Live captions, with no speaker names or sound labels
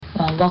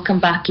Welcome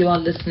back. You are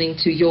listening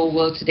to Your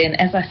World Today. And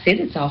as I said,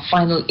 it's our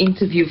final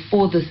interview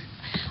for this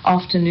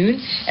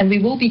afternoon. And we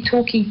will be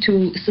talking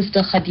to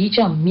Sister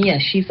Khadija Mia.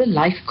 She's a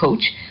life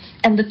coach.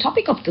 And the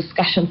topic of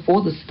discussion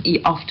for this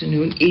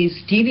afternoon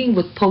is dealing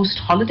with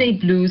post-holiday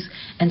blues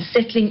and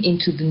settling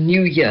into the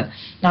new year.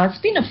 Now, it's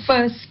been a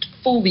first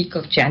full week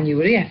of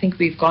January. I think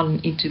we've gone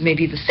into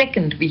maybe the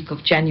second week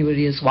of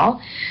January as well.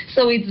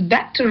 So it's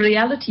back to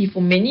reality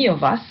for many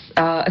of us,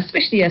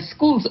 especially as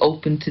schools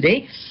open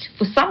today.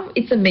 For some,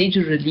 it's a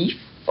major relief.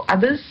 For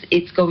others,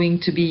 it's going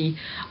to be,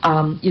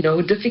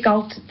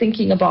 difficult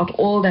thinking about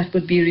all that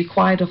would be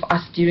required of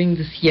us during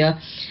this year.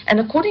 And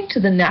according to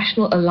the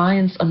National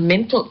Alliance on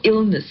Mental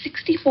Illness,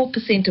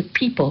 64% of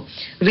people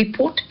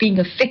report being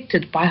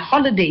affected by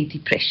holiday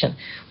depression,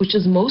 which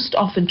is most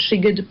often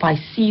triggered by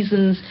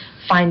seasons,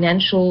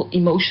 financial,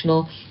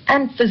 emotional,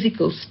 and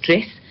physical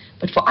stress.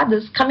 But for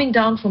others, coming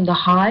down from the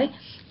high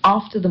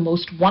after the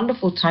most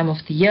wonderful time of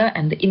the year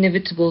and the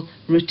inevitable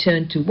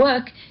return to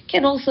work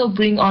can also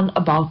bring on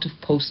a bout of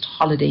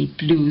post-holiday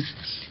blues.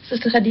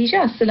 Sister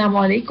Khadija, Assalamu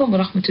alaikum wa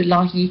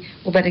rahmatullahi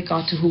wa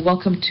barakatuhu.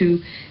 Welcome to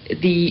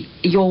the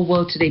Your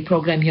World Today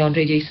program here on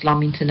Radio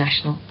Islam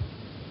International.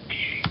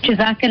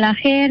 Jazakallah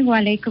khair wa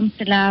alaikum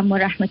salam wa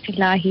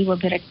rahmatullahi wa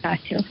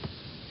barakatuh.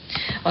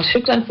 Well,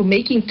 shukran for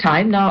making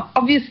time. Now,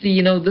 obviously,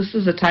 this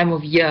is a time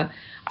of year.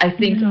 I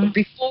think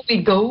before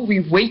we go,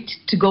 we wait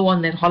to go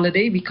on that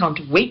holiday. We can't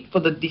wait for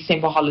the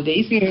December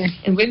holidays. Yeah.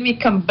 And when we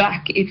come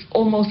back, it's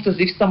almost as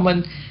if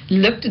someone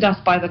lifted us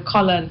by the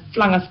collar and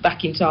flung us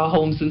back into our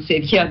homes and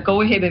said, here,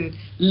 go ahead and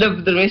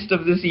live the rest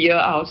of this year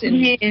out.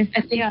 And yes,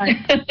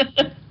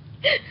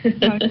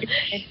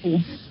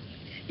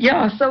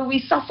 yeah, so we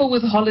suffer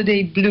with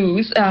holiday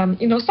blues. Some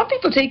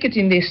people take it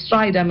in their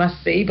stride, I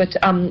must say, but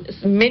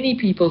many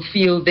people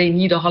feel they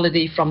need a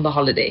holiday from the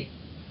holiday.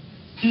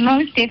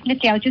 Most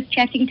definitely. I was just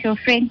chatting to a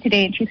friend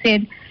today and she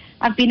said,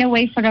 I've been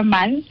away for a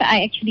month.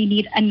 I actually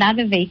need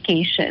another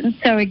vacation.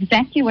 So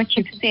exactly what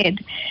you've said.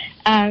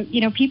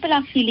 People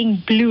are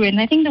feeling blue,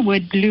 and I think the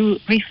word blue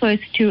refers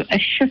to a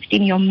shift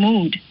in your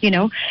mood,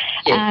 Yes.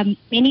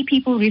 Many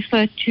people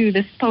refer to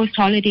this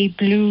post-holiday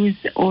blues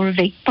or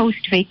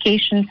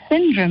post-vacation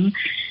syndrome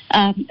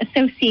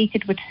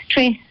associated with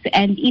stress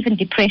and even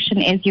depression,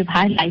 as you've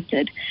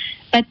highlighted.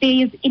 But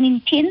there is an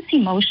intense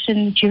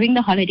emotion during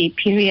the holiday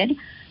period.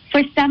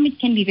 For some, it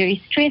can be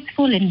very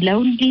stressful and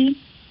lonely.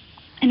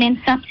 And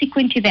then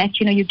subsequent to that,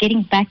 you're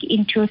getting back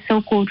into a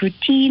so-called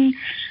routine,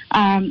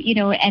 and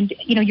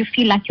you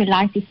feel like your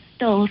life is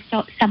still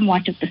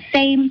somewhat of the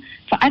same.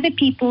 For other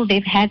people,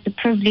 they've had the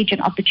privilege and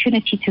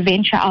opportunity to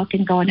venture out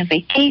and go on a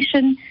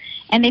vacation,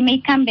 and they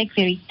may come back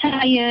very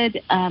tired,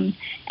 and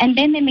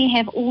then they may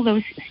have all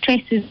those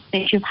stresses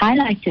that you've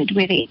highlighted,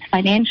 whether it's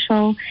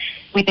financial,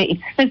 whether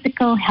it's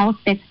physical health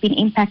that's been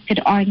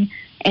impacted on,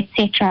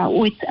 etc.,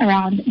 or it's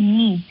around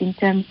needs in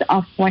terms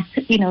of what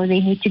they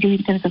need to do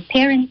in terms of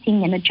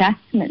parenting and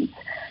adjustments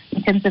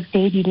in terms of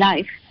daily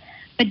life.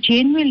 But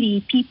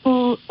generally,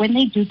 people, when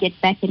they do get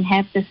back and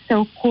have the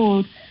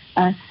so-called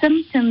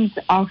symptoms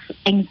of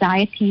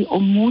anxiety or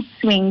mood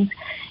swings,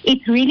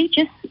 it's really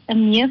just a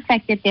mere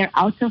fact that they're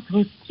out of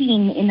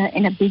routine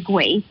in a big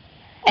way.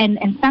 And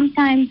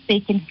sometimes they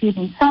can feel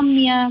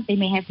insomnia, they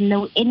may have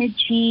low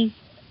energy,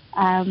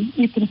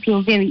 you can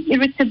feel very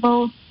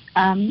irritable,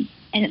 and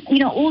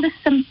all the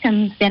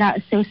symptoms that are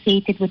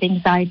associated with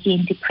anxiety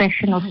and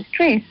depression or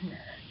stress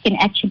can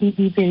actually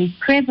be very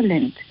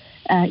prevalent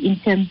in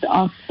terms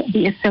of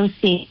the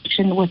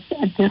association with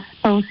this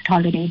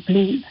post-holiday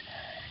blues.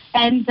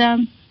 And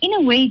in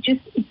a way,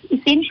 just it's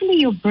essentially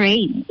your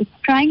brain. It's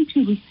trying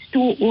to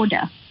restore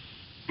order.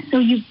 So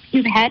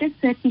you've had a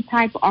certain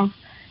type of,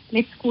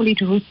 let's call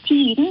it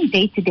routine,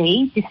 day to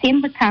day.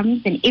 December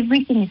comes and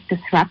everything is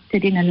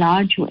disrupted in a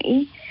large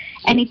way.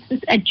 And it's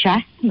this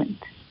adjustment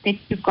that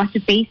you've got to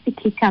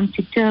basically come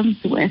to terms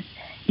with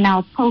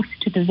now post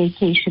the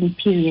vacation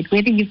period,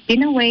 whether you've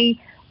been away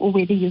or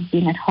whether you've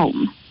been at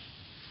home.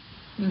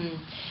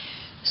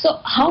 So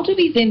how do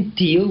we then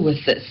deal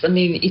with this? I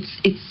mean,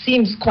 it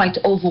seems quite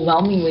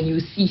overwhelming when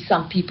you see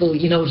some people,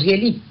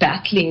 really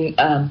battling,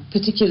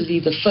 particularly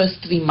the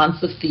first 3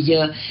 months of the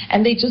year,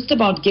 and they just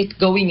about get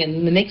going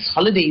and the next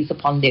holiday is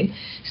upon them.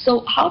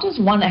 So how does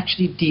one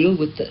actually deal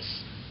with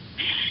this?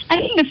 I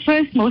think the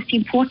first most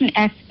important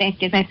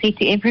aspect, as I say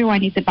to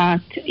everyone, is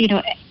about,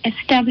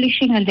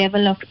 establishing a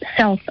level of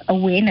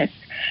self-awareness.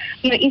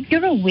 If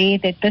you're aware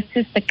that this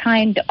is the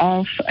kind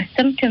of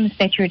symptoms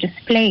that you're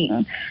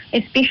displaying,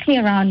 especially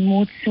around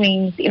mood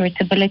swings,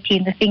 irritability,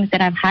 and the things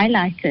that I've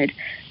highlighted,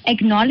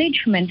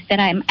 acknowledgement that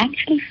I'm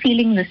actually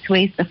feeling this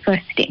way is the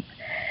first step.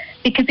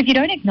 Because if you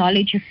don't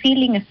acknowledge you're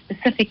feeling a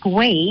specific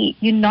way,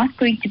 you're not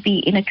going to be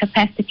in a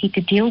capacity to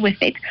deal with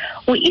it.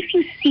 Or if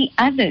you see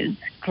others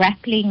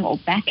grappling or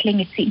battling,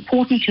 it's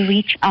important to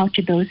reach out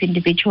to those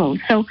individuals.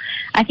 So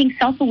I think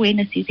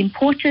self-awareness is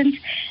important.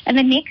 And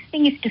the next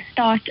thing is to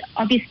start,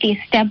 obviously,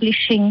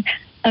 establishing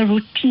a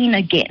routine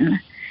again.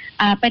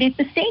 But at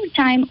the same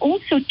time,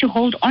 also to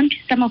hold on to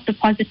some of the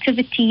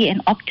positivity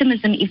and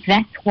optimism if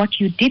that's what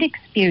you did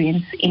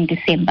experience in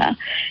December,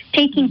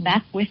 taking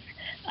back with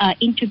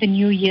into the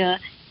new year,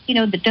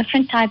 the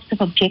different types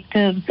of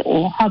objectives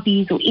or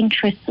hobbies or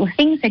interests or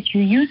things that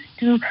you used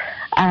to,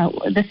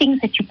 the things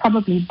that you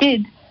probably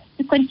did,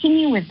 to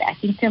continue with that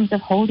in terms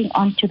of holding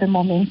on to the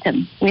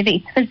momentum, whether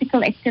it's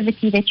physical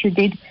activity that you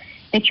did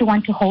that you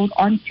want to hold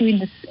on to in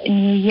this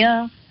new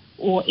year,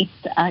 or it's,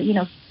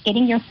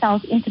 getting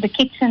yourself into the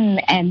kitchen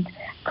and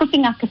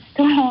cooking up a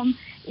storm,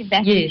 if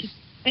that's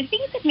but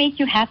things that make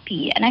you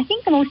happy. And I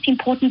think the most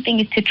important thing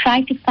is to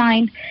try to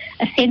find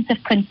a sense of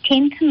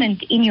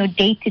contentment in your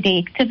day-to-day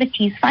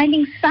activities,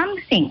 finding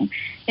something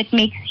that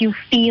makes you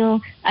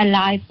feel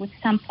alive with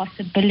some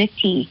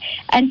possibility.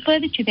 And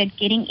further to that,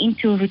 getting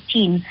into a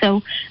routine.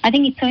 So I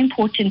think it's so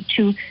important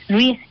to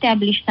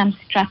reestablish some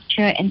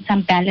structure and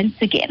some balance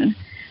again.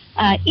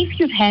 If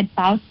you've had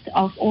bouts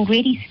of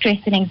already stress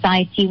and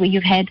anxiety, where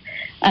you've had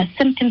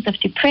symptoms of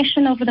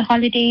depression over the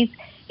holidays,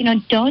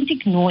 don't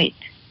ignore it.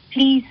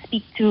 Please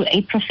speak to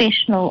a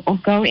professional or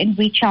go and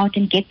reach out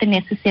and get the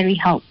necessary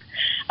help.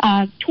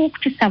 Talk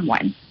to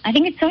someone. I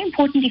think it's so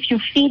important, if you're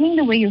feeling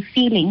the way you're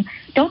feeling,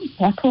 don't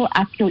bottle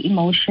up your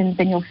emotions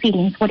and your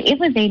feelings,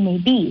 whatever they may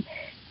be.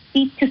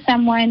 Speak to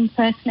someone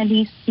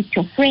personally, speak to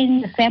a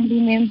friend, a family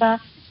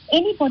member.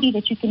 Anybody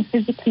that you can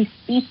physically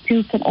speak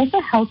to can also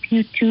help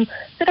you to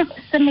sort of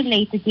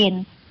assimilate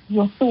again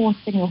your thoughts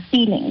and your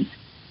feelings.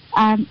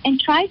 And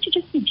try to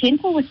just be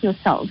gentle with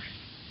yourself.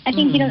 I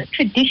think,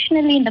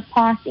 traditionally in the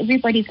past,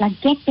 everybody's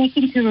like, get back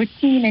into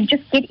routine and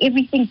just get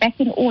everything back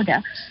in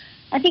order.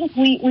 I think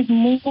we've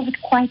moved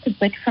quite a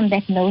bit from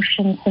that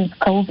notion since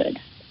COVID.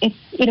 It's,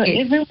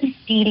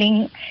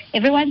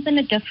 everyone's on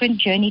a different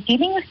journey,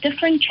 dealing with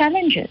different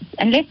challenges.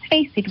 And let's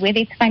face it, whether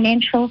it's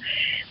financial,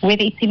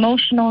 whether it's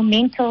emotional,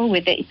 mental,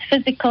 whether it's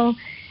physical,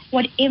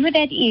 whatever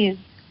that is,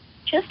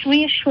 just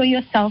reassure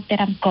yourself that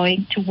I'm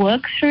going to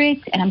work through it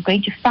and I'm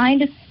going to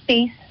find a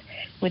space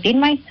within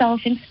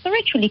myself and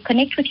spiritually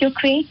connect with your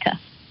Creator.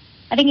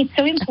 I think it's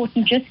so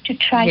important just to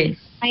try to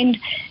find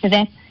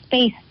that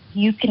space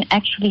you can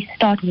actually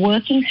start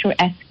working through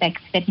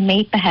aspects that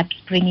may perhaps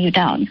bring you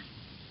down.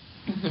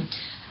 Mm-hmm.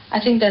 I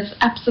think that's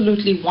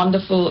absolutely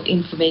wonderful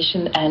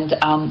information and,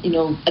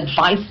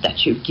 advice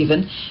that you've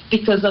given,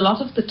 because a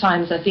lot of the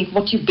times I think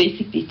what you're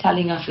basically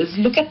telling us is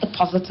look at the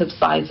positive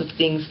sides of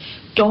things.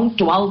 Don't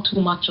dwell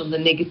too much on the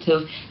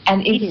negative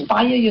and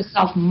inspire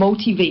yourself,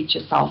 motivate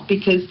yourself,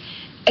 because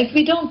if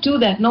we don't do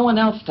that, no one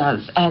else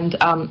does. And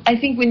I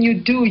think when you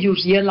do, you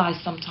realize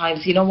sometimes,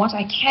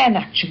 I can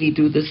actually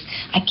do this.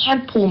 I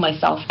can pull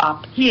myself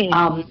up.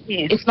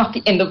 It's not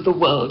the end of the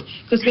world.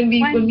 Because when we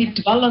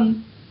dwell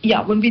on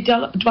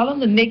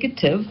the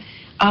negative,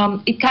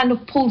 it kind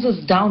of pulls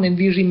us down and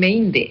we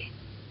remain there.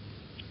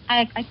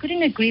 I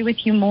couldn't agree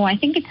with you more. I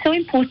think it's so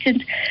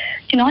important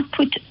to not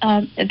put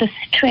the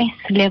stress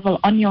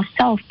level on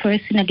yourself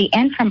personally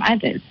and from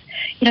others.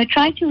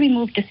 Try to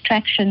remove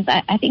distractions.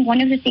 I think one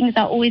of the things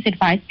I always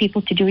advise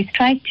people to do is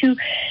try to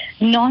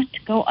not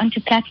go onto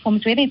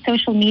platforms, whether it's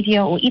social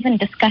media or even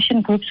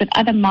discussion groups with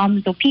other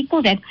moms or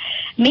people that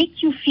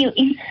make you feel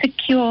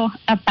insecure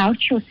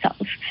about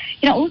yourself.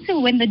 Also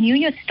when the new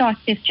year starts,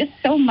 there's just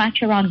so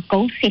much around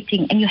goal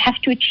setting and you have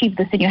to achieve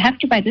this and you have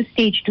to by this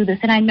stage do this.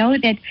 And I know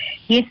that,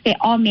 yes, there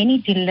are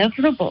many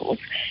deliverables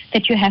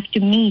that you have to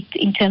meet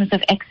in terms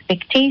of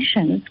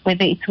expectations,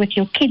 whether it's with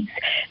your kids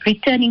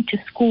returning to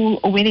school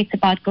or whether it's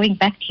about going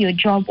back to your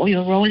job or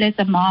your role as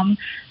a mom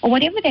or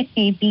whatever that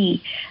may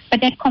be.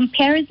 But that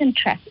comparison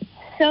trap is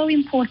so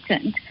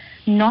important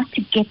not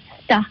to get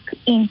stuck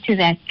into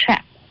that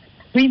trap.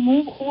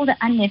 Remove all the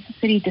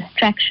unnecessary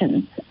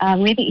distractions,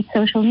 whether it's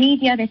social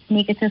media that's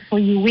negative for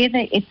you,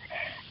 whether it's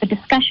the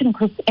discussion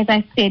groups, as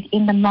I said,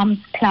 in the moms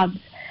clubs.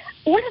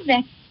 All of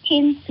that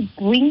tends to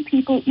bring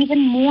people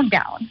even more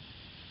down.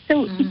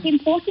 So it's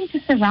important to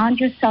surround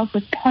yourself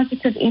with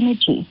positive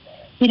energy.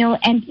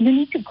 And you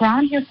need to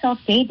ground yourself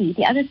daily.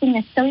 The other thing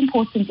that's so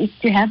important is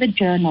to have a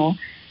journal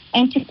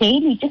and to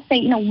daily just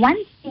say,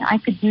 one thing I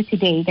could do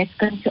today that's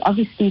going to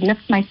obviously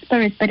lift my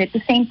spirit, but at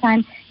the same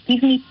time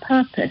give me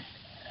purpose.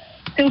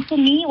 So for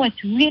me,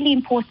 what's really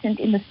important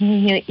in this new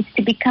year is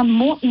to become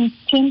more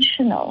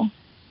intentional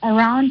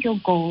around your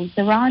goals,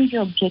 around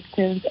your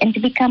objectives, and to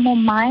become more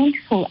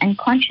mindful and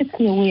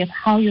consciously aware of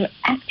how you're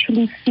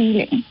actually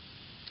feeling.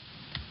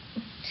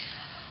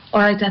 All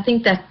right, I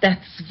think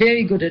that's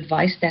very good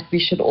advice that we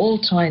should all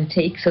try and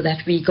take so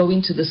that we go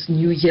into this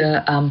new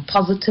year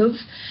positive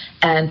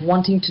and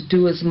wanting to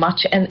do as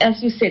much. And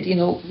as you said,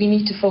 we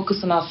need to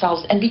focus on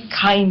ourselves and be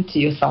kind to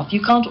yourself.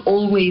 You can't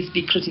always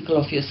be critical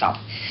of yourself.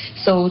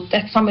 So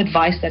that's some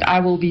advice that I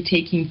will be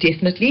taking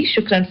definitely.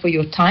 Shukran for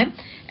your time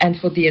and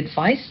for the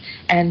advice.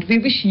 And we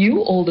wish you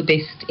all the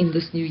best in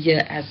this new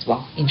year as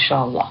well,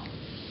 inshallah.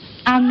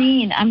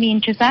 Ameen.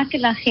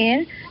 Jazakallah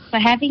khair for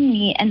having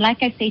me. And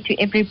like I say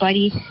to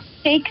everybody,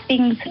 take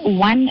things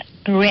one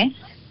breath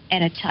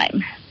at a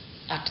time.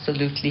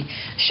 Absolutely.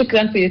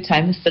 Shukran for your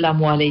time.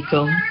 Assalamu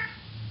alaikum.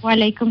 Wa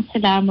alaikum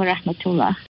salam wa rahmatullah.